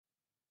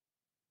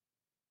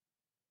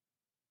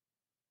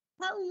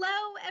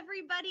Hello,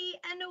 everybody,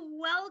 and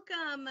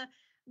welcome.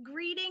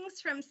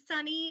 Greetings from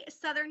sunny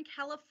Southern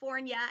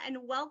California, and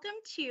welcome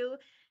to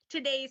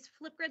today's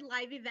Flipgrid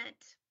live event.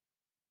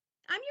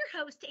 I'm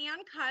your host, Ann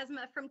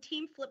Cosma from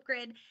Team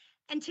Flipgrid,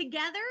 and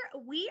together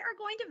we are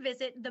going to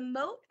visit the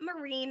Mote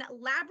Marine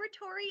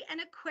Laboratory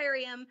and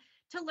Aquarium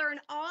to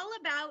learn all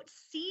about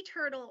sea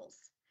turtles.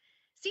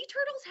 Sea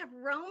turtles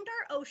have roamed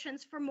our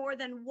oceans for more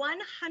than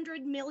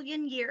 100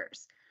 million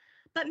years.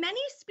 But many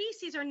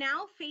species are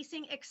now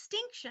facing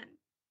extinction.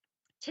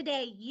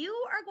 Today, you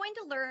are going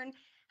to learn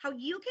how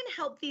you can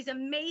help these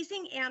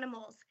amazing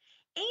animals,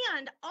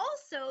 and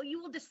also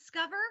you will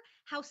discover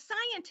how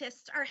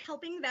scientists are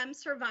helping them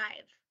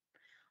survive.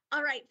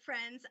 All right,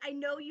 friends, I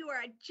know you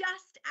are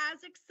just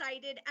as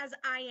excited as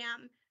I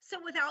am. So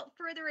without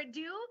further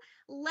ado,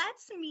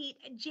 let's meet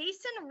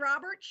Jason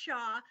Robert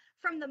Shaw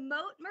from the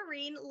Mote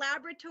Marine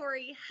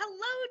Laboratory.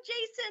 Hello,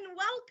 Jason,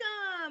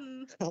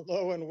 welcome.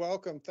 Hello and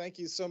welcome. Thank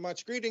you so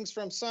much. Greetings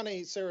from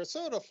sunny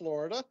Sarasota,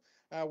 Florida,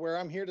 where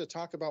I'm here to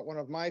talk about one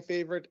of my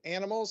favorite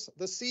animals,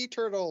 the sea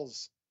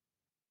turtles.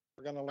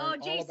 We're going to learn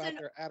all about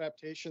their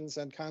adaptations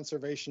and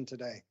conservation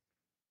today.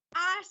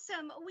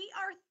 Awesome. We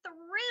are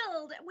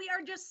thrilled. We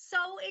are just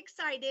so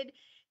excited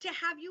to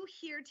have you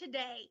here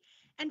today.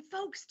 And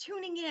folks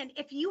tuning in,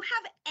 if you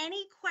have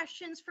any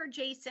questions for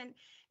Jason,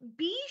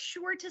 be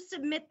sure to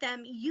submit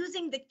them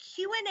using the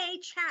Q&A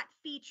chat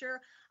feature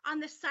on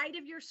the side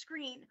of your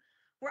screen.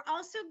 We're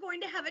also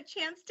going to have a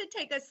chance to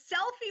take a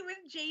selfie with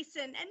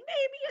Jason and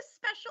maybe a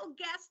special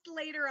guest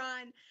later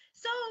on.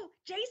 So,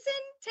 Jason,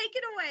 take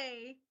it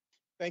away.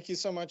 Thank you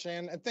so much,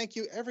 Ann. And thank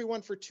you,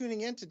 everyone, for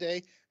tuning in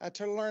today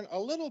to learn a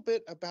little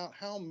bit about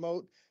how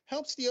Mote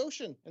helps the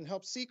ocean and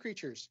helps sea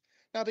creatures.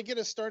 Now, to get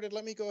us started,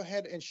 let me go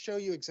ahead and show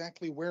you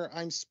exactly where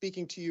I'm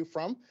speaking to you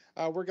from.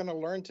 We're going to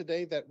learn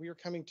today that we are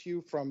coming to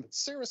you from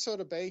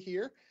Sarasota Bay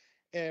here.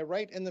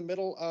 Right in the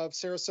middle of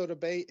Sarasota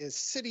Bay is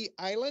City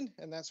Island,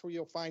 and that's where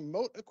you'll find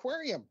Mote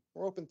Aquarium.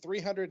 We're open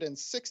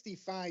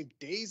 365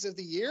 days of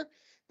the year.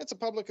 It's a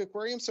public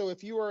aquarium, so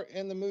if you are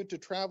in the mood to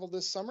travel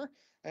this summer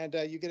and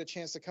you get a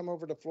chance to come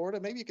over to Florida,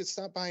 maybe you could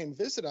stop by and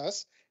visit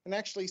us and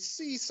actually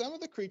see some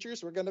of the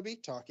creatures we're going to be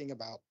talking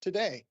about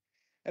today.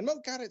 And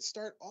Mote got its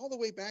start all the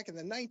way back in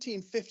the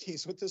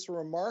 1950s with this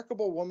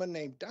remarkable woman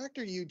named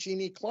Dr.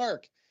 Eugenie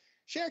Clark.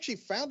 She actually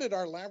founded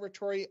our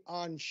laboratory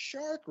on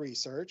shark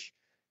research,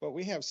 but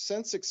we have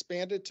since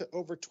expanded to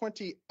over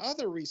 20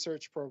 other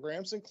research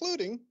programs,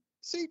 including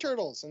sea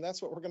turtles, and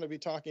that's what we're going to be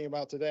talking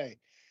about today.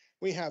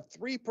 We have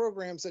 3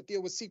 programs that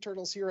deal with sea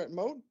turtles here at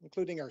Mote,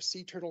 including our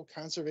Sea Turtle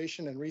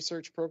Conservation and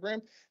Research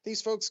Program.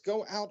 These folks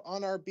go out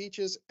on our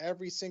beaches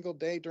every single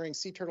day during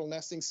sea turtle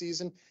nesting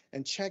season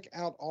and check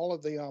out all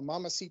of the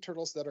mama sea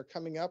turtles that are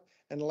coming up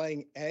and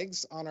laying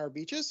eggs on our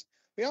beaches.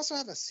 We also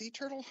have a sea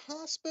turtle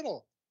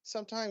hospital.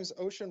 Sometimes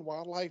ocean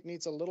wildlife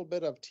needs a little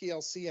bit of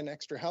TLC and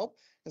extra help,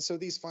 and so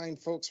these fine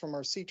folks from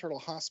our Sea Turtle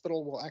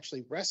Hospital will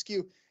actually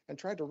rescue and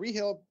try to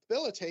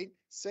rehabilitate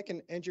sick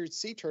and injured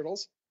sea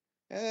turtles.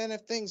 And then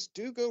if things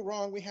do go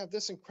wrong, we have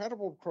this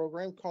incredible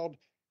program called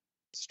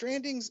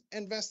Strandings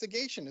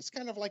Investigation. It's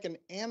kind of like an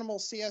animal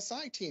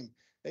CSI team.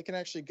 They can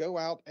actually go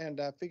out and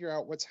figure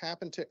out what's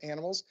happened to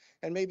animals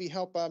and maybe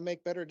help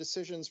make better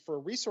decisions for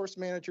resource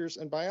managers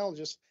and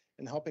biologists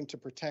in helping to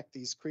protect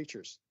these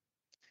creatures.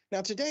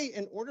 Now today,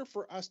 in order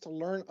for us to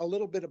learn a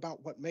little bit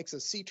about what makes a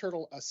sea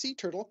turtle,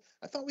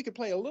 I thought we could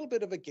play a little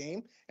bit of a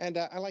game, and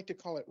I like to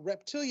call it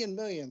Reptilian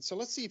Millions. So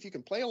let's see if you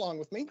can play along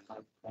with me.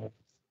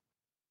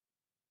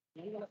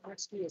 I'm going to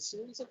ask you a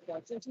series of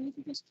questions, and you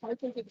can just type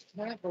into the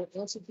chat or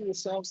answer to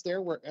yourselves there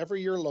wherever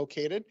you're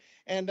located,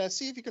 and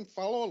see if you can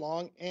follow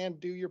along and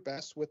do your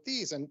best with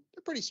these. And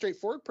they're pretty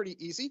straightforward, pretty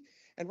easy.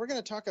 And we're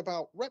going to talk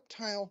about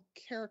reptile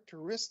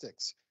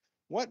characteristics.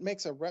 What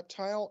makes a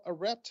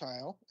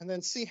reptile, and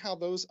then see how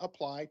those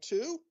apply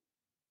to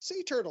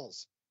sea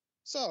turtles.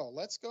 So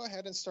let's go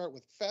ahead and start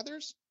with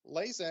feathers,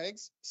 lays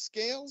eggs,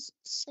 scales,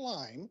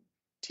 slime,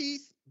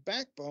 teeth,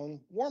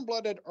 backbone,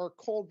 warm-blooded or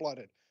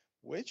cold-blooded.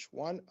 Which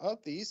one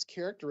of these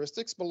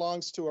characteristics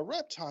belongs to a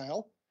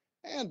reptile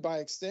and by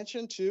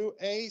extension to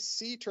a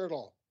sea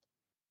turtle?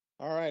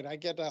 All right, I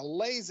get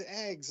lays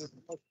eggs as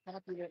the most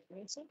popular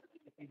answer.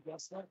 If you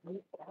guess that,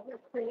 you are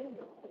correct.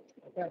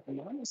 In fact,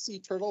 mama sea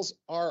turtles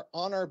are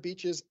on our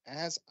beaches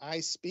as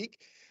I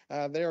speak.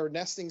 They're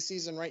nesting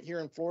season right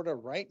here in Florida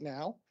right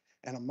now.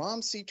 And a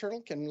mom sea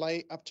turtle can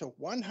lay up to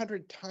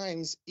 100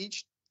 times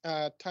each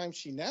time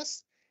she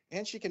nests,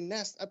 and she can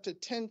nest up to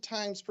 10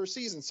 times per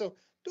season. So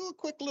do a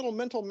quick little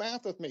mental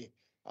math with me.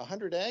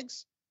 100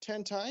 eggs,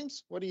 10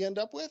 times, what do you end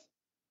up with?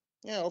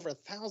 Yeah, over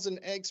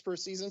 1,000 eggs per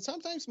season,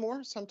 sometimes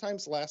more,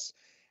 sometimes less.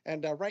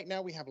 And right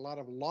now we have a lot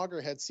of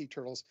loggerhead sea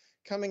turtles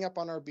coming up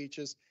on our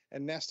beaches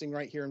and nesting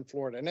right here in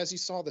Florida. And as you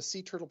saw, the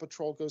Sea Turtle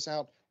Patrol goes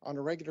out on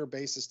a regular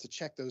basis to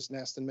check those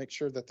nests and make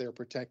sure that they're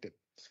protected.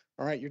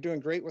 All right, you're doing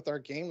great with our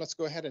game. Let's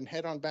go ahead and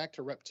head on back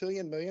to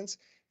Reptilian Millions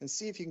and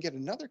see if you can get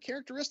another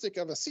characteristic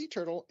of a sea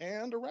turtle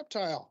and a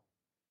reptile.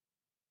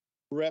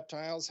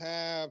 Reptiles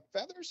have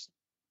feathers,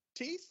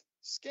 teeth,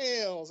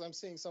 Scales. I'm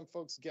seeing some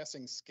folks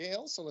guessing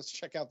scales, so let's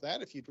check out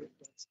that. If you drink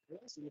that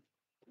scales,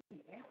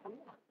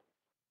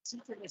 sea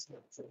turtles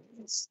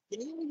have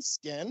scaly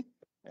skin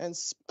and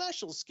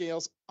special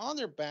scales on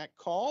their back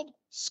called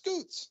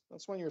scutes.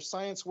 That's one of your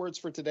science words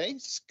for today,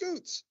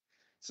 scutes.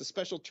 It's a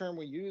special term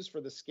we use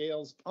for the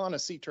scales on a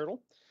sea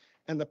turtle.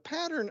 And the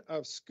pattern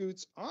of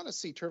scutes on a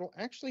sea turtle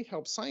actually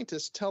helps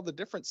scientists tell the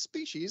different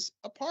species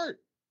apart.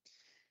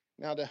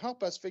 Now, to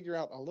help us figure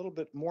out a little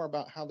bit more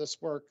about how this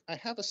works, I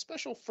have a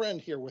special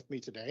friend here with me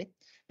today.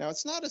 Now,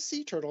 it's not a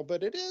sea turtle,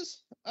 but it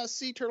is a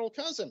sea turtle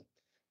cousin.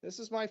 This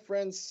is my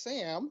friend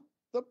Sam,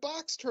 the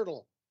box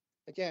turtle.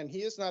 Again,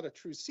 he is not a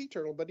true sea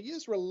turtle, but he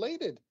is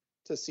related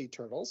to sea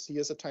turtles. He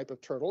is a type of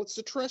turtle. It's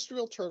a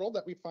terrestrial turtle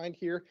that we find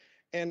here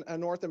in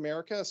North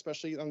America,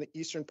 especially on the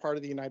eastern part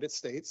of the United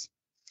States.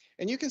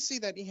 And you can see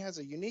that he has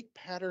a unique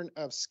pattern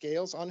of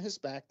scales on his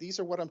back. These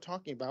are what I'm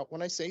talking about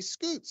when I say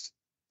scutes.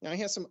 Now,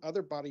 he has some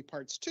other body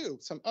parts too,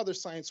 some other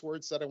science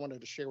words that I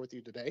wanted to share with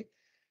you today.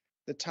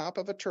 The top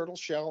of a turtle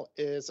shell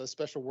is a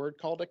special word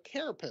called a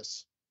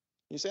carapace.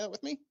 Can you say that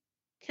with me?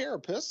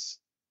 Carapace.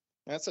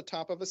 That's the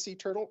top of a sea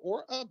turtle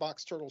or a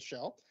box turtle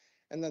shell.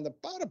 And then the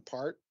bottom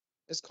part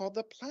is called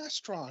the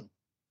plastron.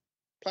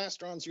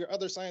 Plastron's your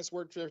other science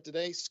word for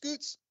today.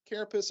 Scutes,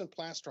 carapace, and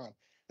plastron.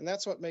 And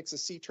that's what makes a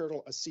sea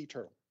turtle a sea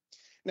turtle.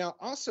 Now,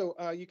 also,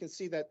 you can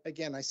see that,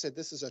 again, I said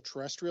this is a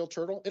terrestrial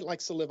turtle. It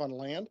likes to live on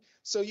land.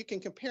 So you can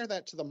compare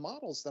that to the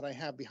models that I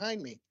have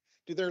behind me.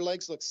 Do their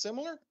legs look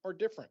similar or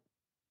different?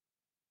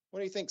 What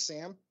do you think,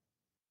 Sam?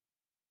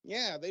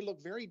 Yeah, they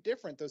look very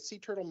different. Those sea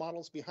turtle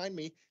models behind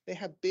me, they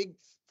have big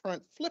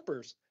front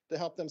flippers to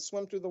help them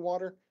swim through the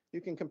water. You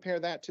can compare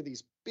that to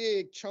these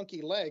big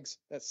chunky legs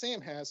that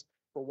Sam has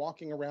for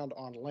walking around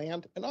on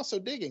land and also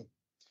digging.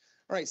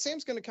 All right,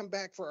 Sam's going to come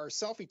back for our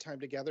selfie time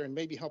together and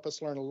maybe help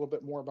us learn a little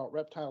bit more about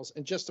reptiles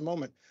in just a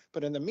moment.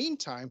 But in the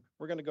meantime,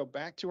 we're going to go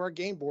back to our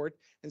game board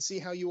and see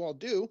how you all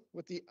do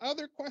with the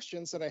other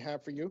questions that I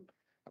have for you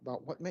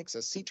about what makes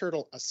a sea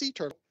turtle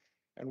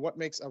and what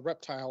makes a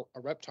reptile a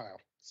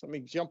reptile. So let me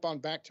jump on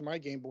back to my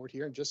game board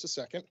here in just a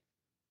second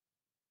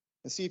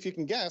and see if you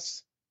can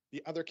guess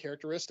the other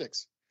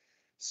characteristics.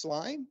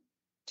 Slime,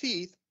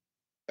 teeth,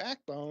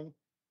 backbone,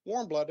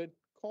 warm-blooded,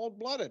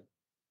 cold-blooded.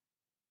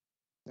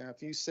 Now,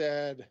 if you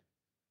said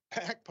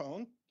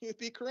backbone, you'd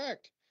be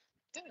correct.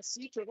 Yes,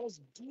 sea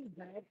turtles do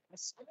have a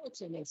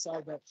skeleton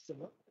inside that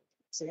shell.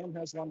 Sam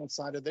has one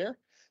inside of there.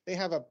 They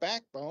have a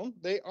backbone.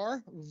 They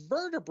are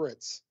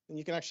vertebrates. And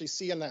you can actually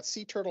see in that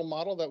sea turtle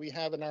model that we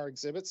have in our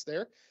exhibits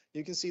there,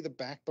 you can see the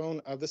backbone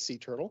of the sea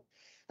turtle.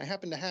 I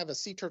happen to have a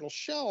sea turtle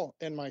shell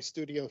in my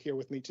studio here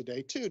with me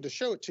today, too, to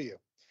show it to you.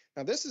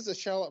 Now, this is a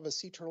shell of a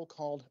sea turtle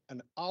called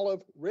an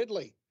olive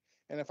ridley.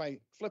 And if I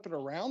flip it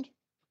around,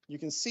 you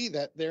can see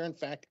that there, in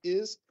fact,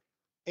 is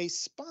a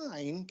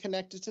spine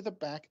connected to the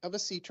back of a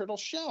sea turtle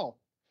shell.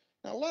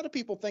 Now, a lot of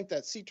people think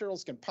that sea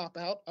turtles can pop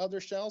out of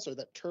their shells or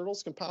that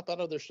turtles can pop out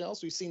of their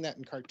shells. We've seen that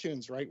in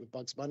cartoons, right, with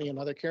Bugs Bunny and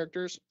other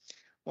characters.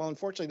 Well,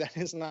 unfortunately, that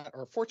is not,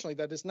 or fortunately,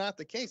 that is not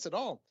the case at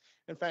all.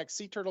 In fact,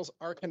 sea turtles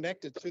are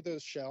connected to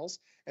those shells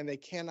and they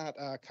cannot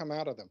come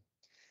out of them.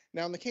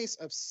 Now, in the case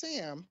of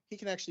Sam, he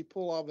can actually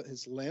pull all of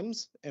his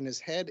limbs and his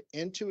head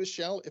into his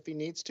shell if he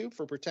needs to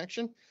for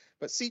protection.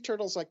 But sea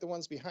turtles like the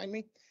ones behind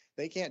me,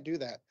 they can't do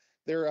that.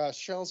 Their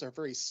shells are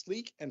very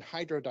sleek and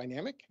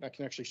hydrodynamic. I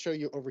can actually show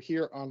you over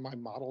here on my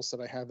models that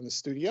I have in the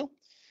studio.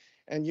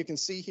 And you can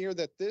see here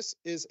that this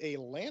is a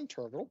land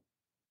turtle,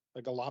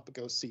 a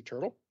Galapagos sea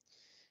turtle.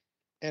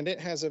 And it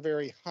has a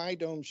very high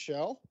dome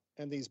shell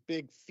and these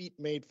big feet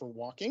made for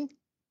walking.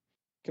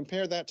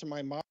 Compare that to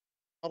my model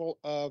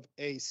of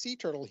a sea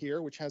turtle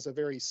here, which has a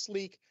very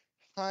sleek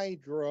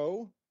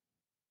hydrodynamic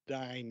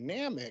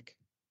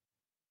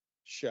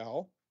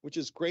shell, which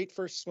is great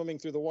for swimming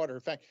through the water.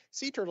 In fact,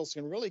 sea turtles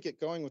can really get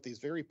going with these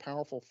very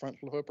powerful front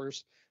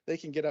flippers. They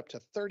can get up to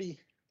 30,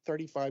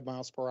 35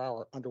 miles per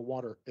hour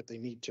underwater if they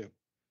need to.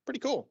 Pretty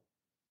cool.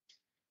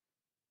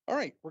 All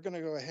right, we're going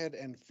to go ahead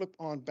and flip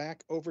on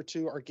back over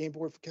to our game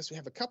board because we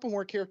have a couple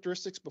more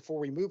characteristics before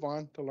we move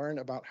on to learn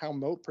about how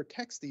Mote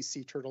protects these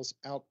sea turtles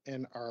out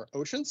in our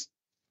oceans.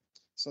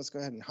 So let's go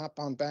ahead and hop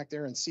on back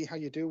there and see how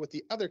you do with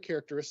the other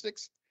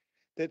characteristics.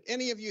 Did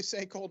any of you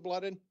say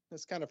cold-blooded?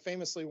 That's kind of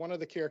famously one of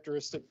the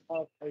characteristics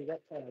of a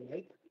reptile,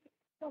 right?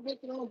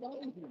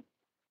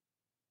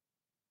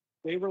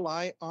 They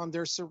rely on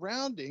their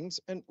surroundings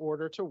in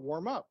order to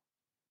warm up.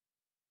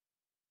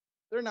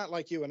 They're not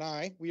like you and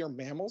I. We are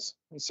mammals,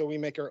 and so we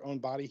make our own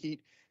body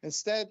heat.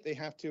 Instead, they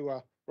have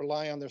to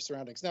rely on their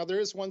surroundings. Now, there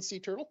is one sea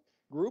turtle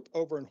group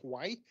over in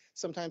Hawaii.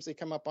 Sometimes they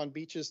come up on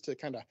beaches to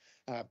kind of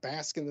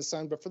bask in the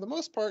sun, but for the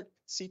most part,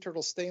 sea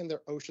turtles stay in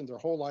their ocean their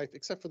whole life,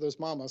 except for those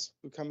mamas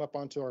who come up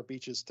onto our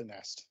beaches to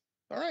nest.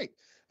 All right,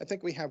 I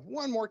think we have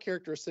one more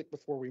characteristic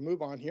before we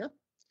move on here.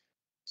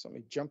 So let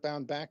me jump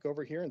on back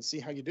over here and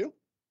see how you do.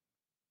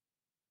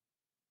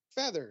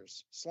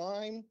 Feathers,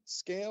 slime,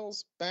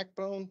 scales,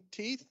 backbone,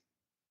 teeth.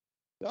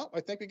 No,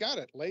 I think we got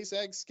it. Lays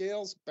eggs,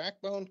 scales,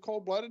 backbone,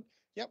 cold-blooded.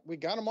 Yep, we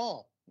got them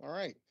all. All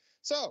right.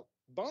 So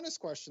bonus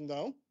question,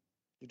 though.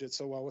 You did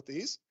so well with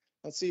these.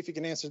 Let's see if you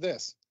can answer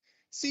this.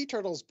 Sea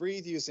turtles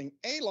breathe using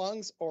A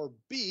lungs or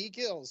B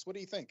gills. What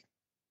do you think?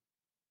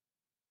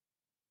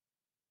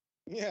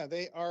 Yeah,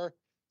 they are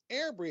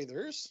air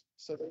breathers.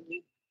 So they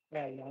need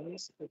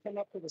lungs to come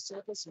up to the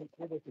surface in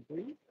order to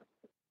breathe.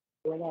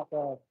 They're not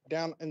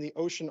down in the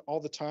ocean all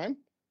the time.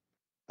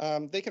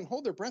 They can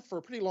hold their breath for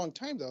a pretty long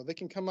time, though. They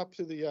can come up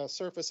to the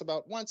surface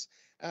about once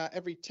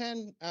every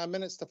 10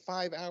 minutes to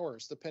 5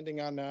 hours,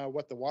 depending on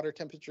what the water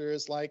temperature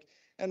is like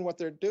and what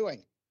they're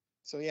doing.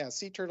 So yeah,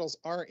 sea turtles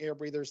are air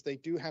breathers. They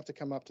do have to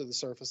come up to the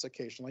surface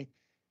occasionally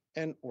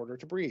in order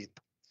to breathe.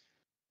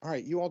 All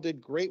right, you all did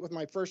great with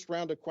my first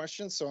round of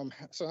questions, so I'm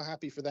so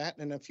happy for that.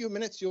 In a few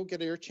minutes, you'll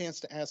get your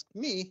chance to ask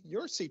me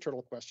your sea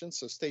turtle questions,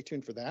 so stay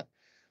tuned for that.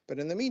 But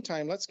in the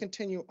meantime, let's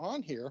continue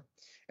on here.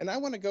 And I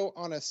want to go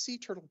on a sea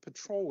turtle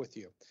patrol with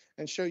you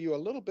and show you a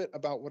little bit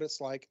about what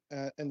it's like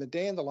in the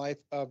day in the life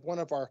of one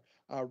of our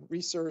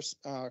resource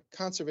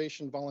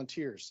conservation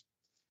volunteers.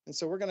 And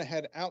so we're going to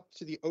head out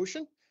to the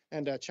ocean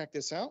and check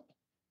this out.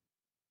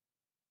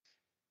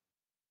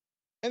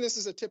 And this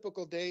is a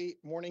typical day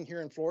morning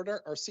here in Florida.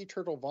 Our sea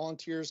turtle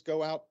volunteers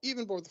go out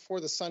even before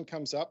the sun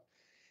comes up,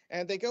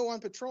 and they go on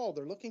patrol.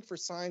 They're looking for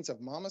signs of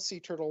mama sea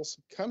turtles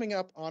coming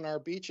up on our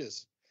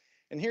beaches.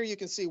 And here you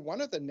can see one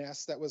of the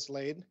nests that was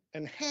laid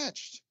and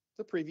hatched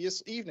the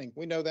previous evening.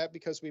 We know that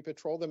because we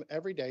patrol them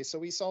every day. So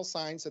we saw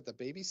signs that the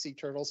baby sea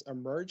turtles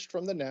emerged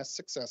from the nest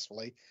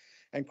successfully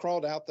and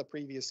crawled out the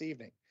previous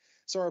evening.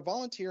 So our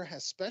volunteer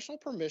has special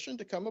permission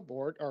to come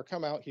aboard or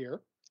come out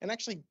here and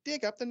actually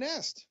dig up the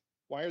nest.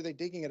 Why are they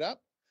digging it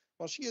up?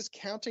 Well, she is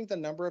counting the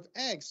number of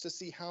eggs to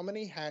see how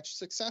many hatched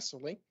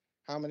successfully,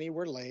 how many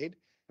were laid.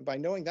 And by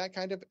knowing that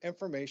kind of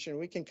information,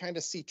 we can kind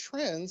of see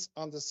trends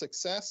on the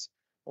success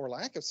or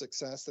lack of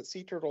success that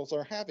sea turtles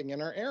are having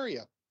in our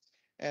area.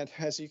 And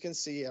as you can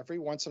see, every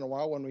once in a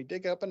while, when we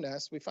dig up a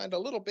nest, we find a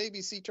little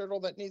baby sea turtle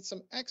that needs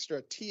some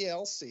extra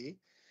TLC.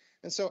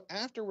 And so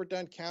after we're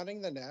done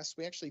counting the nest,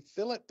 we actually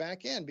fill it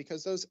back in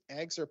because those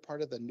eggs are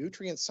part of the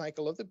nutrient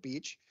cycle of the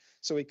beach.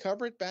 So we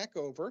cover it back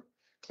over,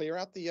 clear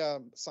out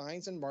the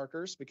signs and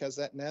markers because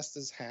that nest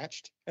is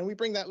hatched, and we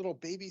bring that little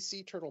baby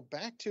sea turtle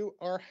back to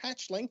our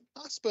hatchling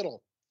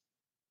hospital.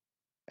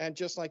 And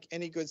just like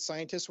any good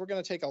scientist, we're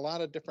going to take a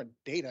lot of different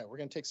data. We're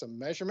going to take some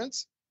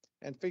measurements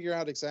and figure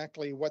out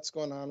exactly what's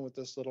going on with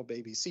this little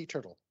baby sea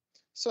turtle.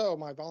 So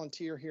my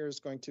volunteer here is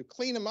going to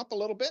clean him up a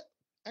little bit.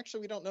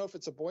 Actually, we don't know if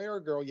it's a boy or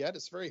a girl yet.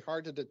 It's very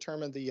hard to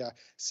determine the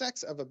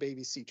sex of a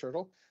baby sea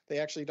turtle. They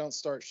actually don't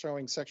start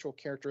showing sexual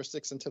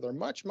characteristics until they're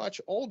much, much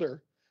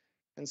older.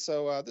 And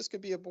so this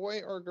could be a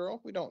boy or a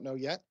girl. We don't know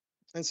yet.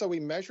 And so we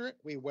measure it,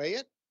 we weigh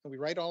it, and we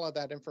write all of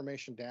that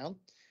information down.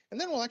 And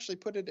then we'll actually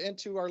put it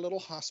into our little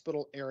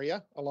hospital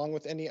area, along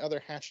with any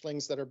other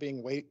hatchlings that are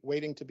being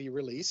waiting to be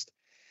released.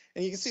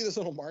 And you can see those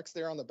little marks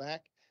there on the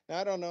back. Now,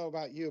 I don't know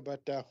about you,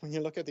 but when you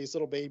look at these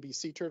little baby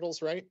sea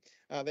turtles, right,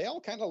 they all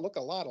kind of look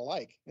a lot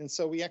alike. And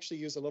so we actually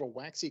use a little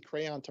waxy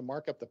crayon to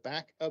mark up the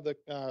back of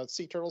the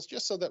sea turtles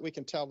just so that we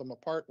can tell them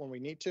apart when we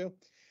need to.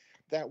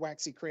 That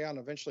waxy crayon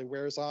eventually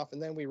wears off,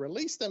 and then we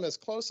release them as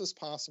close as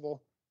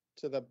possible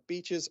to the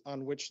beaches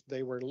on which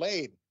they were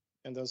laid.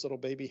 And those little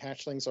baby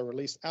hatchlings are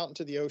released out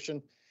into the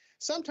ocean.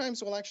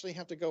 Sometimes we'll actually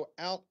have to go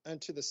out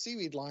into the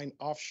seaweed line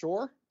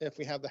offshore if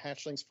we have the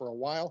hatchlings for a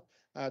while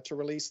to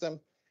release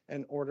them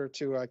in order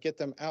to get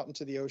them out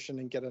into the ocean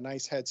and get a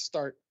nice head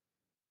start.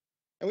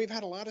 And we've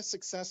had a lot of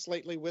success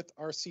lately with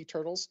our sea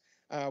turtles.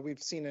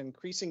 We've seen an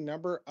increasing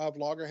number of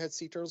loggerhead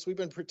sea turtles. We've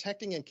been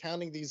protecting and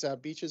counting these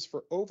beaches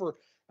for over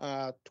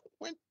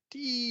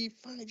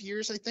 25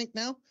 years, I think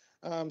now.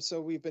 So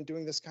we've been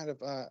doing this kind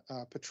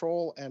of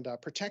patrol and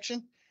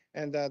protection.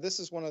 And this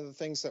is one of the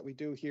things that we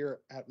do here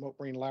at Mote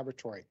Marine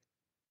Laboratory.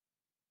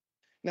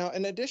 Now,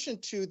 in addition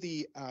to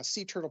the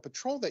sea turtle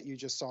patrol that you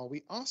just saw,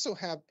 we also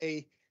have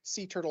a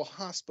sea turtle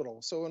hospital.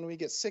 So when we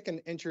get sick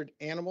and injured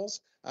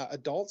animals,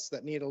 adults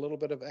that need a little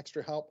bit of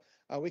extra help,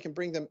 we can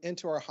bring them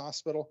into our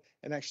hospital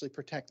and actually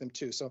protect them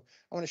too. So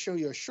I want to show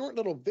you a short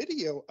little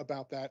video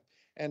about that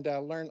and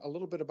learn a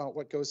little bit about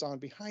what goes on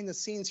behind the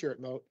scenes here at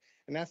Mote.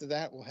 And after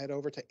that, we'll head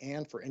over to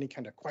Ann for any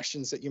kind of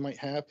questions that you might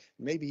have,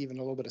 maybe even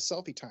a little bit of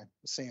selfie time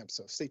with Sam.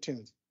 So stay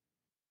tuned.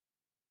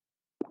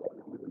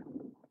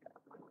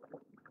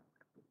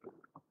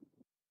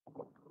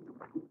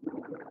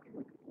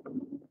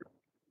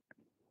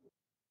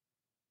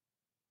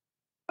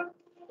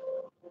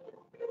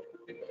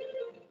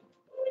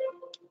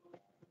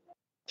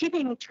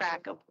 Keeping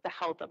track of the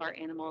health of our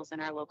animals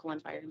and our local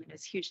environment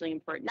is hugely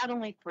important, not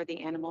only for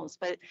the animals,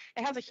 but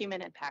it has a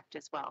human impact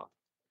as well.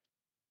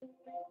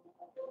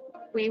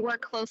 We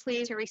work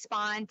closely to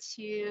respond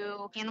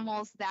to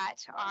animals that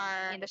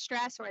are in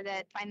distress or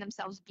that find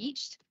themselves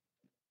beached.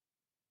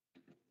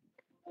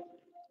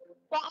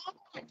 Well, all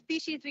the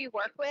species we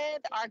work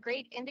with are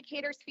great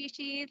indicator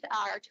species.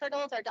 Our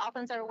turtles, our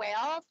dolphins, our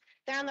whales,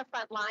 they're on the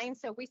front line.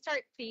 So if we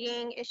start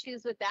seeing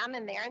issues with them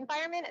and their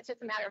environment, it's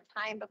just a matter of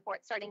time before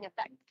it's starting to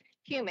affect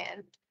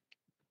humans.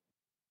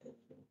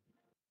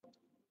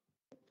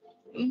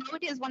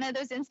 Mote is one of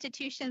those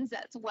institutions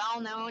that's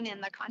well known in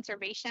the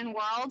conservation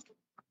world.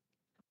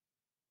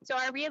 So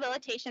our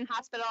rehabilitation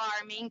hospital,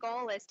 our main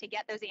goal is to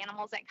get those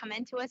animals that come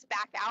into us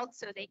back out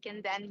so they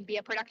can then be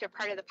a productive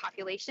part of the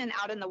population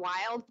out in the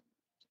wild.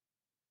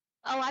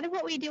 A lot of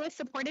what we do is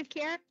supportive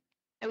care.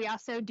 And we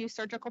also do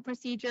surgical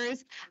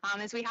procedures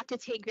as we have to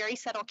take very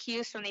subtle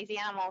cues from these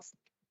animals.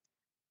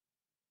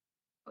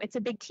 It's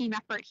a big team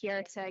effort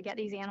here to get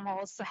these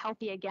animals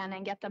healthy again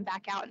and get them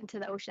back out into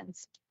the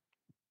oceans.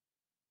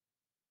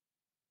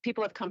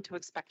 People have come to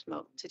expect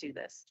Mote to do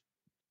this.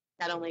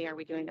 Not only are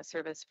we doing a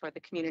service for the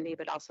community,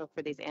 but also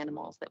for these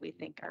animals that we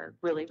think are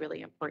really,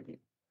 really important.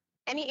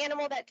 Any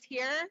animal that's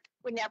here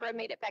would never have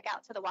made it back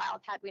out to the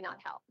wild had we not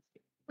helped.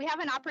 We have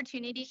an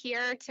opportunity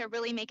here to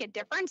really make a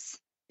difference,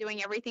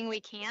 doing everything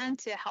we can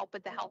to help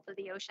with the health of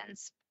the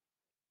oceans.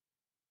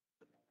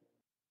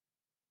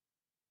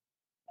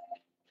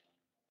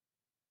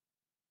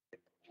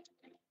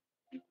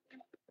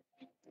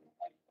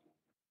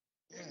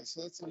 Yeah,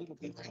 so that's a little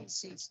behind the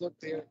scenes look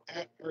there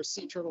at our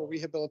sea turtle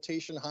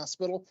rehabilitation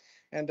hospital.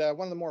 And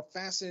one of the more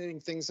fascinating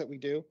things that we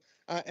do,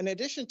 in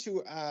addition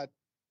to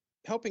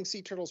helping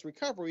sea turtles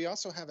recover, we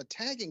also have a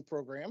tagging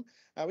program.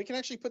 We can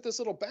actually put this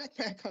little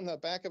backpack on the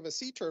back of a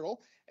sea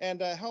turtle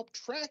and help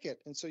track it.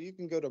 And so you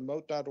can go to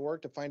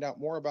mote.org to find out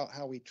more about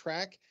how we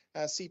track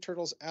sea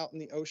turtles out in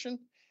the ocean.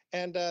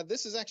 And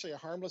this is actually a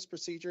harmless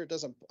procedure. It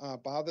doesn't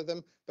bother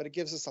them, but it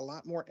gives us a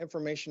lot more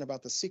information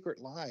about the secret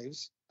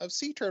lives of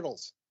sea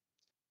turtles.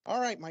 All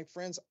right, my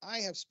friends, I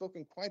have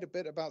spoken quite a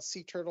bit about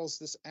sea turtles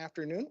this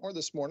afternoon or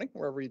this morning,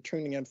 wherever you're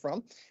tuning in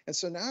from. And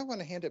so now I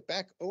want to hand it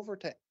back over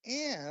to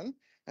Anne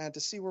to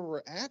see where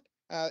we're at.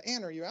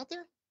 Anne, are you out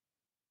there?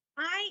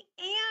 I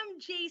am,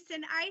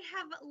 Jason. I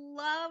have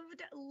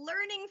loved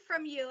learning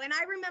from you. And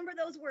I remember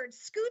those words,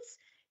 scoots,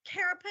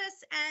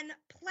 carapace, and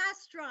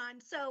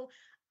plastron. So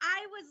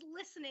I was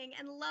listening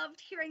and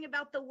loved hearing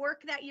about the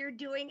work that you're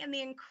doing and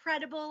the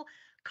incredible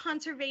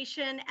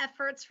conservation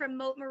efforts from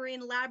Mote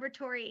Marine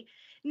Laboratory.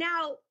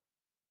 Now,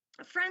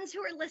 friends who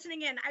are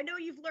listening in, I know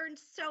you've learned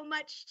so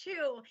much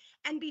too.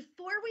 And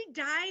before we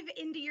dive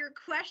into your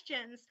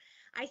questions,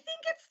 I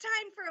think it's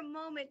time for a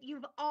moment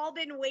you've all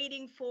been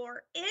waiting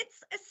for.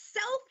 It's a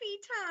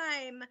selfie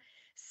time.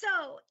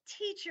 So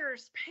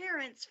teachers,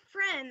 parents,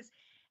 friends,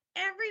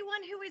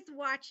 everyone who is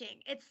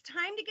watching, it's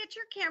time to get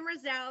your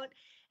cameras out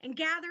and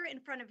gather in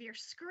front of your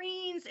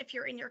screens. If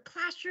you're in your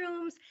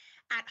classrooms,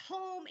 at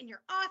home, in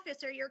your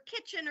office or your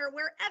kitchen or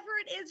wherever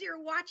it is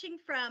you're watching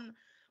from,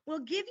 we'll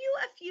give you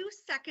a few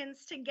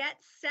seconds to get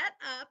set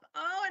up.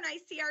 Oh, and I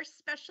see our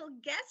special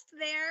guest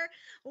there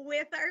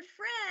with our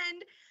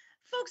friend.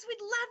 Folks,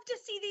 we'd love to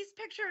see these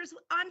pictures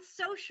on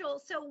social.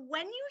 So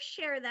when you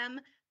share them,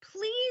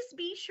 please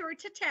be sure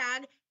to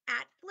tag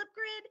at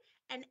Flipgrid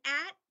and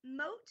at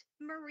Mote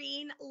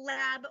Marine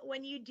Lab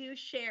when you do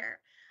share.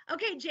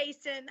 Okay,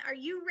 Jason, are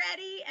you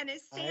ready? And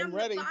is Sam I'm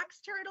ready. the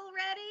box turtle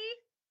ready?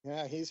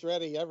 Yeah, he's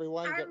ready.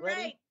 Everyone, All get right.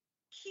 ready.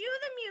 Cue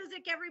the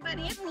music,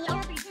 everybody. It's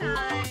selfie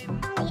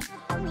time.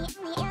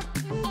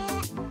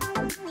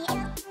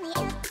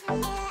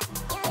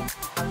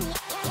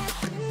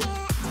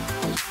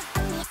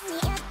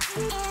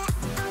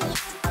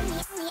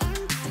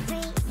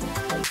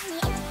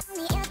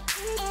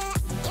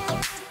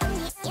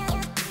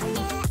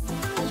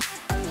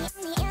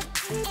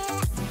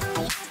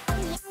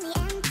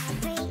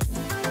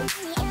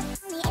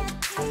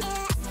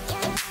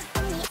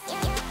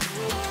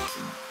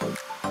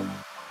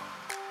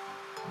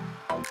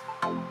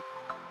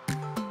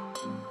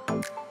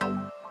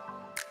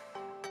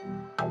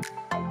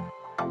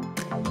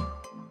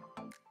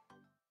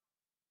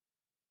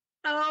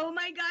 Oh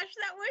my gosh,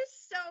 that was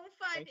so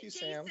fun. Thank you,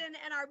 Jason Sam.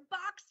 and our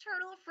box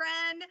turtle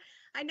friend.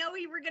 I know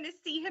we were going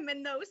to see him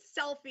in those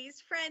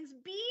selfies. Friends,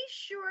 be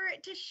sure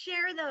to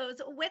share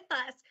those with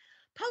us.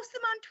 Post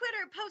them on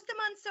Twitter, post them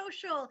on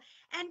social,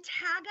 and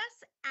tag us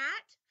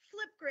at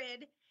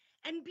Flipgrid.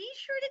 And be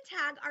sure to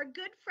tag our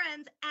good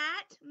friends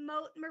at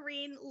Mote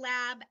Marine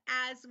Lab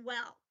as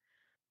well.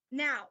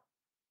 Now,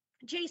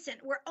 Jason,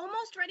 we're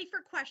almost ready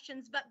for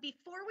questions, but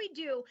before we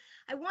do,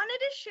 I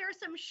wanted to share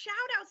some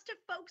shout outs to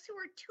folks who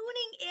are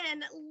tuning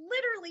in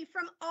literally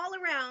from all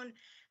around.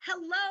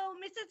 Hello,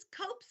 Mrs.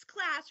 Cope's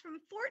class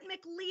from Fort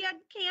Macleod,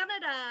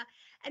 Canada,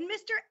 and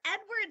Mr.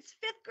 Edwards'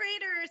 fifth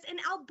graders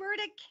in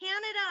Alberta,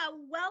 Canada.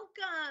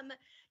 Welcome.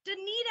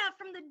 Danita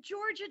from the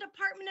Georgia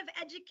Department of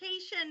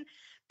Education,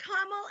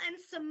 Kamal and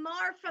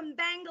Samar from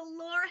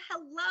Bangalore.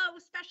 Hello,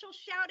 special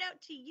shout out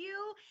to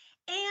you.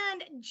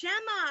 And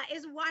Gemma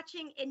is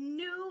watching in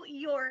New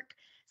York.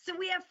 So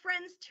we have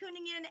friends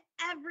tuning in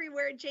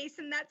everywhere,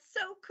 Jason. That's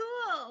so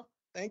cool.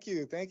 Thank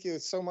you. Thank you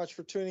so much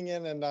for tuning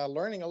in and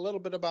learning a little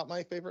bit about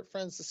my favorite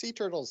friends, the sea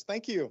turtles.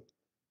 Thank you.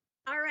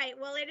 All right,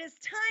 well, it is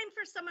time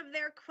for some of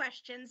their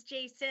questions,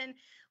 Jason.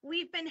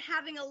 We've been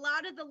having a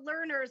lot of the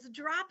learners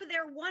drop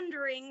their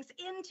wonderings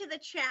into the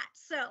chat.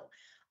 So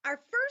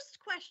our first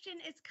question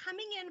is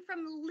coming in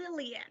from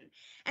Lillian.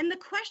 And the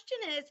question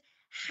is,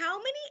 how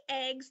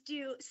many eggs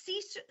do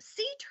sea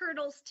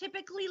turtles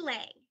typically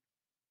lay?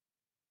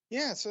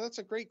 Yeah, so that's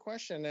a great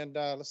question. And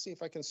let's see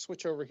if I can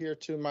switch over here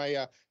to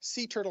my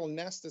sea turtle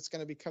nest that's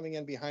going to be coming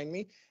in behind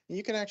me. And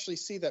you can actually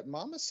see that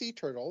mama sea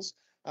turtles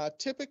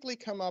typically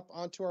come up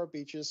onto our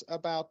beaches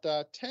about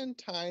 10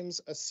 times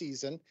a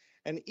season.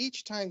 And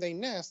each time they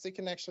nest, they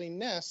can actually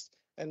nest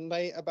and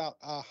lay about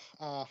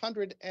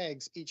 100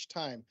 eggs each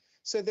time.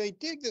 So they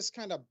dig this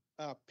kind of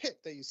pit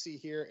that you see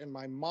here in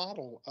my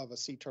model of a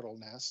sea turtle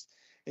nest.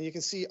 And you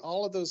can see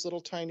all of those little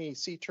tiny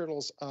sea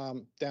turtles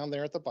down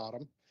there at the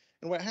bottom.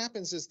 And what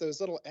happens is those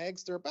little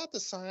eggs, they're about the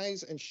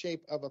size and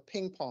shape of a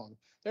ping pong.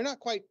 They're not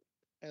quite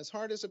as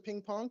hard as a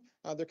ping pong.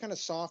 They're kind of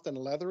soft and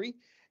leathery.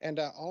 And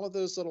all of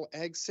those little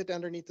eggs sit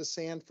underneath the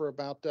sand for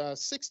about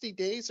 60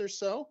 days or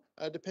so,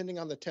 depending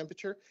on the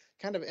temperature.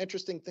 Kind of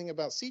interesting thing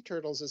about sea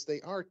turtles is they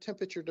are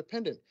temperature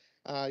dependent.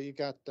 You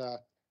got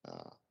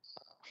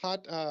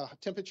hot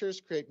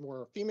temperatures create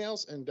more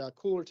females, and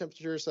cooler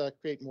temperatures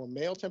create more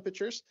male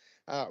temperatures,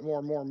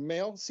 more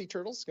male sea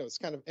turtles. So it's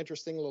kind of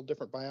interesting, a little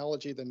different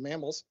biology than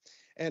mammals.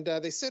 And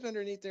they sit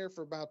underneath there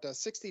for about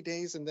 60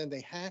 days, and then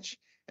they hatch,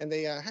 and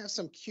they have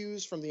some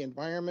cues from the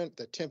environment,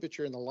 the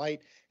temperature and the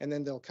light, and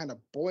then they'll kind of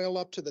boil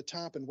up to the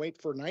top and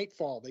wait for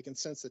nightfall. They can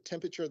sense the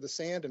temperature of the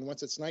sand, and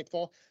once it's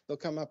nightfall, they'll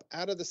come up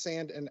out of the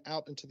sand and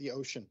out into the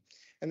ocean.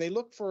 And they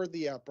look for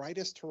the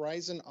brightest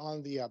horizon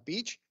on the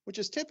beach, which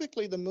is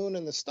typically the moon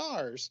and the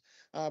stars.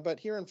 But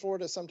here in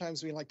Florida,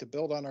 sometimes we like to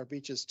build on our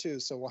beaches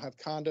too. So we'll have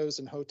condos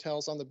and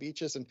hotels on the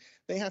beaches, and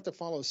they have to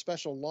follow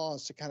special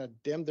laws to kind of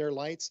dim their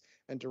lights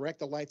and direct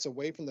the lights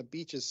away from the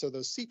beaches so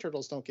those sea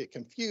turtles don't get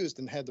confused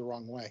and head the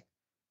wrong way.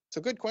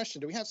 So good question.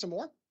 Do we have some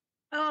more?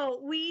 Oh,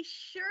 we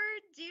sure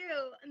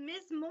do.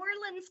 Ms.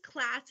 Moreland's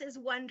class is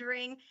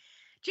wondering,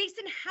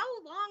 Jason,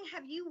 how long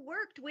have you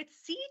worked with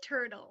sea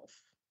turtles?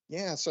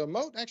 Yeah, so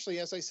Mote actually,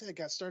 as I said,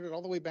 got started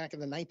all the way back in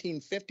the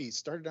 1950s,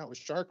 started out with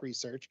shark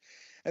research.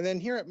 And then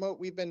here at Mote,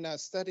 we've been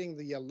studying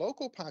the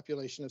local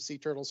population of sea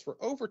turtles for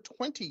over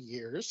 20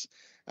 years.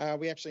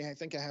 We actually, I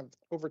think I have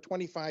over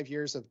 25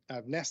 years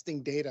of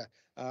nesting data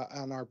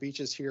on our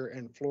beaches here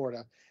in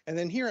Florida. And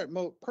then here at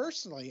Mote,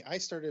 personally, I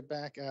started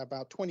back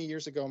about 20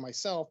 years ago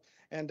myself.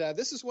 And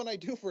this is what I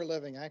do for a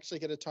living. I actually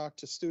get to talk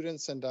to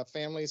students and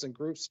families and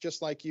groups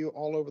just like you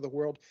all over the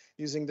world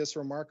using this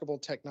remarkable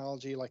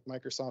technology like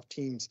Microsoft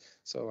Teams.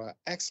 So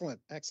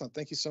excellent, excellent.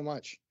 Thank you so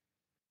much.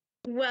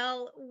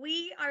 Well,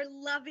 we are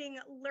loving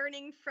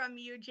learning from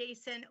you,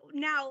 Jason.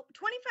 Now,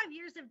 25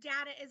 years of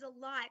data is a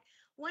lot.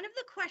 One of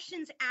the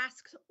questions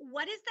asks,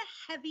 what is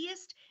the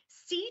heaviest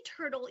sea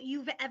turtle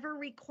you've ever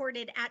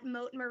recorded at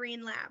Mote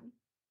Marine Lab?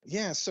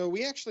 Yeah, so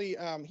we actually,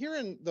 here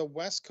in the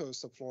west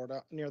coast of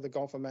Florida, near the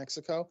Gulf of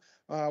Mexico,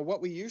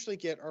 what we usually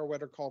get are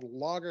what are called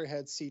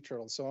loggerhead sea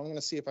turtles. So I'm going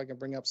to see if I can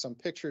bring up some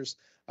pictures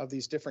of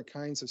these different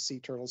kinds of sea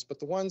turtles. But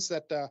the ones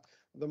that,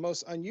 the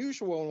most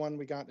unusual one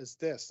we got is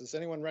this. Does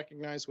anyone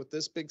recognize what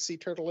this big sea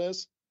turtle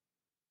is?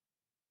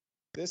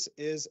 This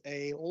is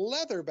a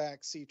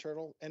leatherback sea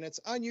turtle, and it's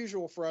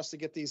unusual for us to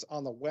get these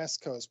on the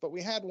West Coast, but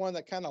we had one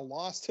that kind of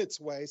lost its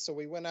way, so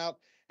we went out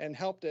and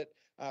helped it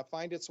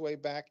find its way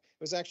back.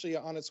 It was actually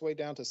on its way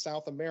down to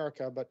South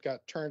America, but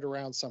got turned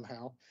around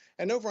somehow.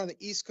 And over on the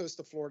East Coast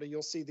of Florida,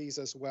 you'll see these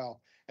as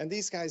well. And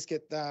these guys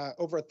get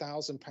over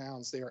 1,000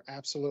 pounds. They are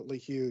absolutely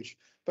huge.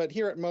 But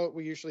here at Mote,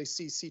 we usually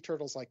see sea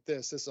turtles like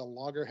this. This is a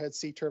loggerhead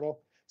sea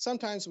turtle.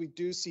 Sometimes we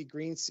do see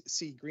green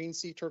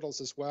sea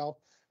turtles as well,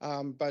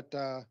 but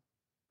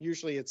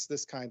usually it's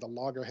this kind of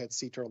loggerhead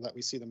sea turtle that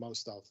we see the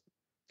most of.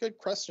 Good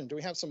question. Do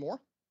we have some more?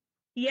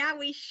 Yeah,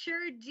 we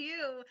sure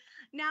do.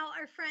 Now,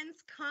 our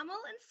friends Kamal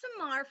and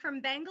Samar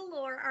from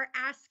Bangalore are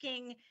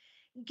asking,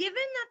 given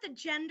that the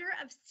gender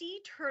of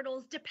sea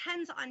turtles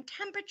depends on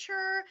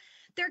temperature,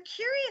 they're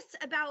curious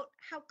about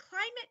how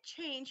climate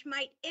change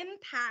might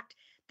impact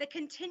the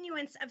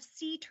continuance of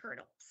sea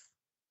turtles.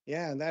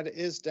 Yeah, and that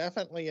is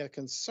definitely a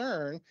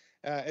concern.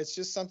 It's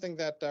just something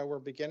that we're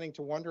beginning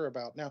to wonder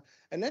about. Now,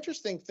 an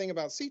interesting thing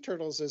about sea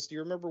turtles is, do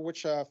you remember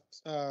which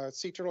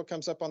sea turtle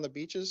comes up on the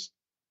beaches?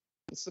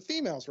 It's the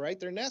females, right?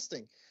 They're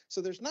nesting.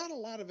 So there's not a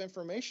lot of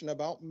information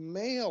about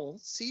male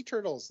sea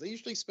turtles. They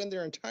usually spend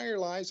their entire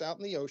lives out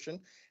in the ocean,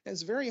 and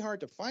it's very hard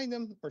to find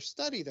them or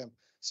study them.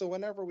 So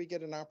whenever we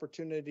get an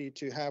opportunity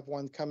to have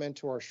one come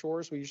into our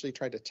shores, we usually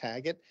try to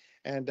tag it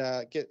and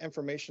get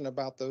information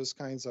about those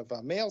kinds of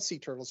male sea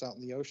turtles out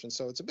in the ocean.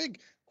 So it's a big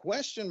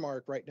question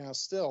mark right now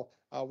still,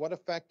 what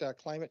effect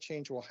climate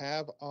change will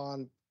have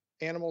on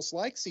animals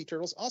like sea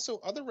turtles. Also,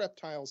 other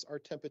reptiles are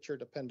temperature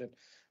dependent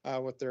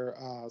with their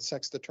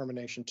sex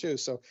determination too.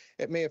 So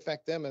it may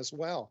affect them as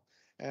well.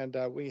 And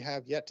we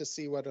have yet to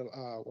see what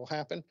will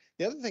happen.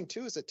 The other thing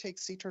too is it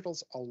takes sea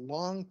turtles a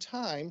long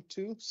time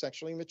to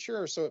sexually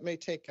mature. So it may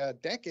take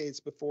decades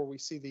before we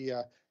see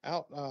the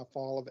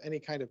outfall of any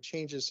kind of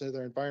changes to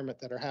their environment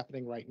that are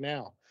happening right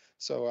now.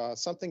 So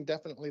something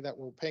definitely that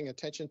we're paying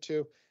attention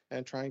to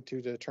and trying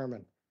to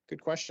determine.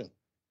 Good question.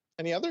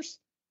 Any others?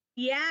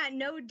 Yeah,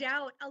 no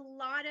doubt. A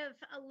lot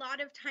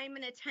of time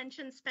and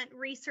attention spent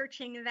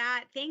researching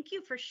that. Thank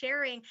you for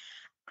sharing.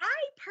 I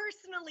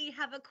personally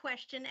have a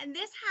question, and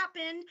this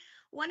happened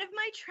one of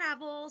my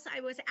travels.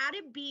 I was at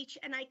a beach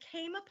and I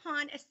came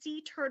upon a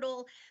sea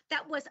turtle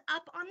that was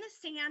up on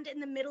the sand in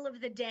the middle of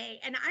the day.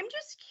 And I'm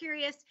just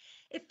curious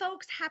if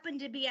folks happen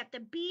to be at the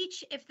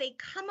beach, if they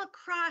come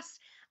across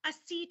a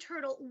sea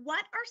turtle,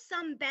 what are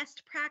some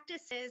best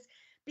practices?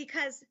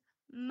 Because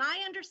my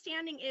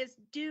understanding is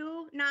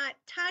do not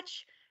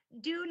touch,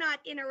 do not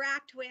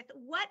interact with.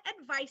 What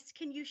advice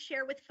can you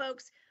share with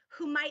folks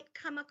who might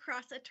come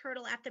across a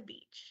turtle at the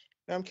beach?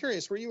 Now, I'm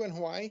curious, were you in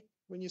Hawaii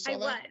when you saw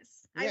that?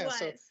 I Yeah, was.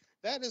 so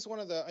that is one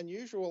of the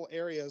unusual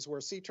areas where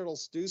sea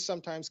turtles do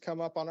sometimes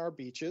come up on our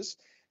beaches,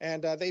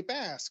 and they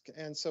bask,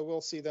 and so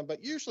we'll see them.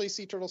 But usually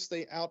sea turtles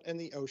stay out in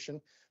the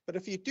ocean. But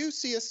if you do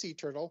see a sea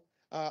turtle,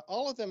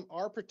 all of them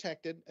are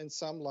protected in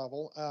some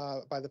level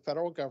by the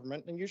federal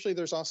government, and usually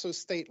there's also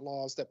state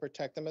laws that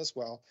protect them as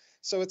well.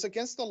 So it's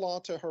against the law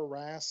to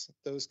harass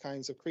those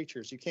kinds of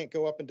creatures. You can't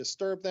go up and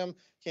disturb them,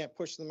 can't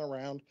push them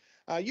around.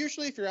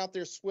 Usually if you're out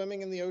there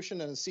swimming in the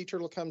ocean and a sea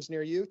turtle comes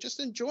near you, just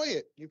enjoy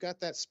it. You've got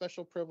that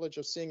special privilege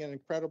of seeing an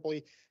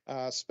incredibly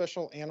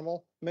special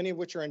animal, many of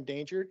which are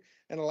endangered,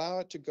 and allow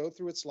it to go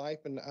through its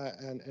life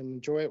and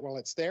enjoy it while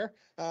it's there.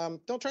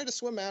 Don't try to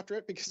swim after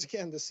it because,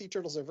 again, the sea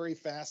turtles are very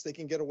fast. They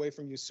can get away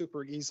from you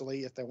super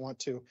easily if they want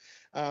to.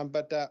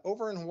 But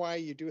over in Hawaii,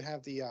 you do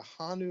have the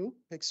Hanu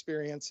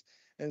experience.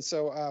 And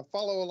so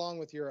follow along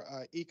with your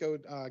eco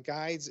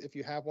guides if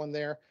you have one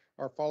there,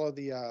 or follow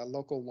the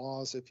local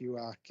laws if you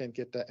can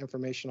get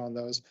information on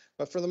those.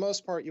 But for the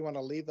most part, you want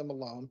to leave them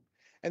alone.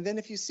 And then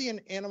if you see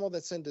an animal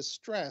that's in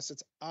distress,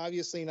 it's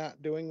obviously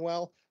not doing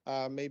well.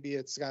 Maybe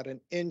it's got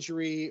an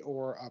injury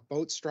or a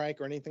boat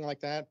strike or anything like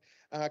that.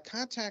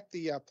 Contact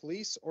the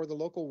police or the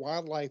local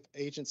wildlife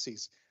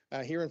agencies.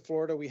 Here in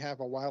Florida, we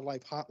have a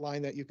wildlife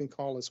hotline that you can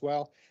call as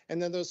well.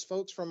 And then those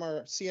folks from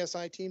our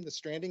CSI team, the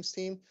strandings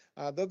team,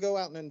 they'll go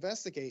out and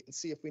investigate and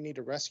see if we need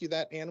to rescue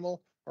that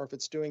animal or if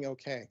it's doing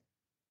okay.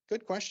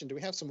 Good question. Do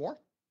we have some more?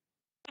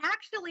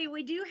 Actually,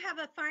 we do have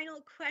a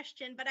final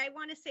question, but I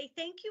want to say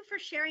thank you for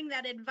sharing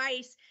that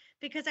advice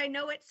because I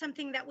know it's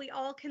something that we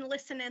all can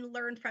listen and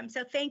learn from.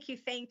 So thank you,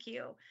 thank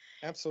you.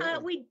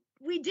 Absolutely.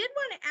 We did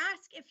want to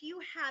ask if you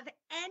have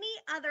any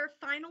other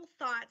final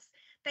thoughts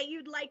that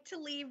you'd like to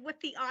leave with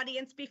the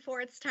audience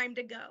before it's time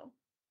to go.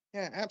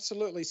 Yeah,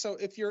 absolutely. So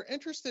if you're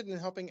interested in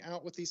helping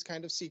out with these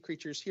kind of sea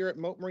creatures here at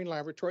Mote Marine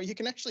Laboratory, you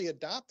can actually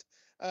adopt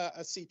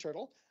a sea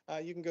turtle.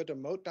 You can go to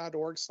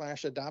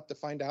mote.org/adopt to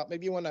find out.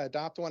 Maybe you want to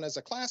adopt one as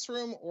a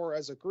classroom or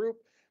as a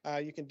group.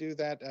 You can do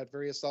that at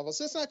various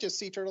levels. It's not just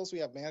sea turtles. We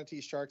have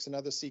manatees, sharks, and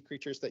other sea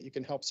creatures that you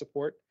can help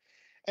support.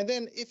 And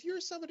then if you're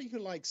somebody who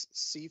likes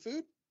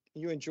seafood,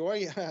 you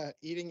enjoy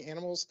eating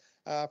animals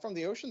from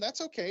the ocean,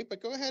 that's okay,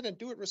 but go ahead and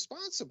do it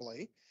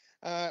responsibly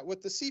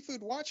with the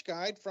Seafood Watch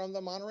Guide from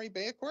the Monterey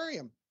Bay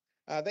Aquarium.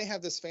 They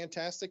have this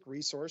fantastic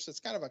resource.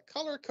 It's kind of a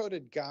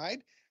color-coded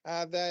guide.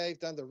 They've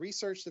done the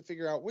research to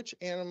figure out which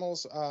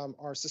animals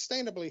are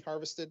sustainably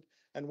harvested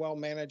and well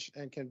managed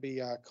and can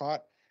be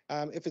caught.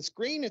 If it's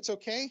green, it's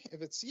okay.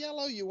 If it's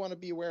yellow, you want to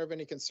be aware of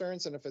any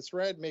concerns. And if it's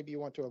red, maybe you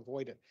want to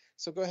avoid it.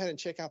 So go ahead and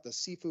check out the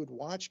Seafood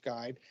Watch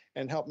Guide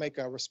and help make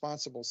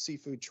responsible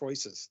seafood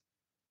choices.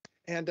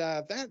 And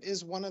that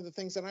is one of the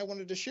things that I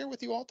wanted to share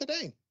with you all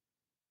today.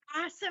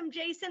 Awesome,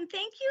 Jason.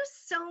 Thank you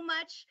so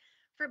much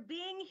for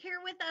being here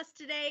with us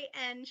today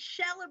and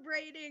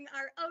celebrating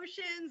our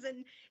oceans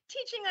and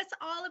teaching us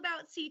all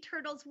about sea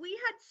turtles. We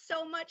had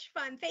so much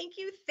fun. Thank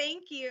you.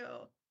 Thank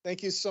you.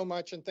 Thank you so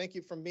much. And thank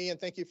you from me and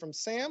thank you from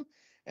Sam.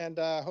 And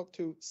hope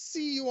to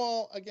see you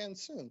all again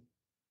soon.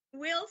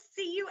 We'll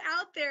see you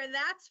out there.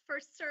 That's for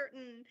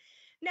certain.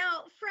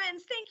 Now,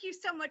 friends, thank you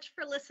so much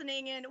for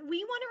listening. And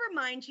we want to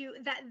remind you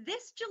that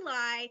this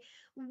July,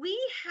 we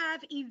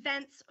have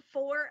events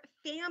for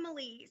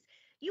families.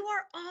 You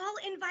are all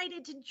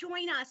invited to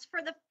join us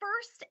for the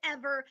first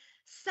ever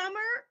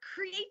summer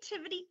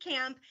creativity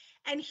camp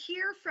and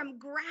hear from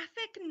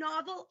graphic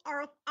novel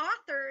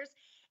authors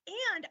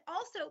and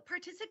also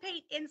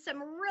participate in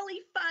some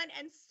really fun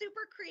and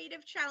super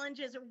creative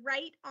challenges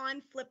right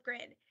on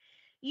Flipgrid.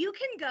 You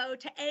can go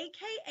to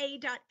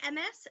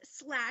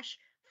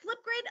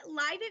aka.ms/Flipgrid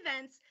live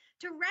events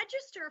to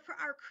register for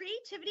our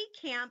creativity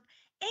camp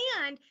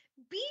and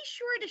be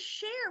sure to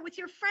share with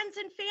your friends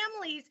and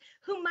families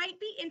who might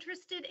be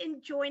interested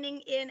in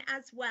joining in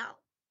as well.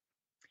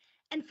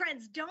 And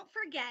friends, don't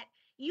forget,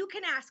 you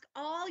can ask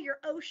all your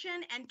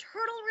ocean and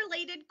turtle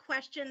related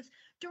questions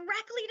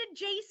directly to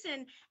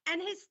Jason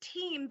and his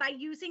team by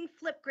using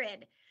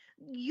Flipgrid.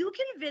 You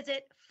can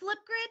visit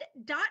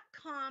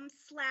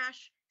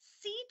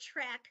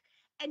flipgrid.com/seatrek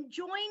and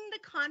join the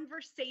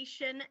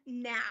conversation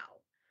now.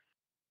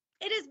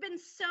 It has been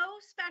so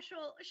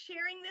special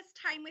sharing this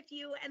time with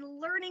you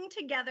and learning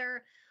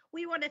together.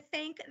 We want to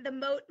thank the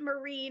Mote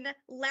Marine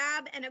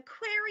Lab and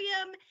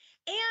Aquarium,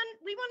 and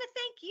we want to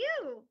thank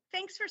you.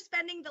 Thanks for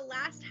spending the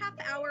last half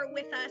hour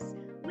with us.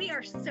 We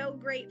are so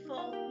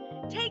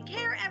grateful. Take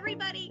care,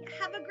 everybody.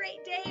 Have a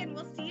great day, and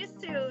we'll see you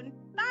soon.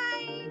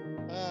 Bye.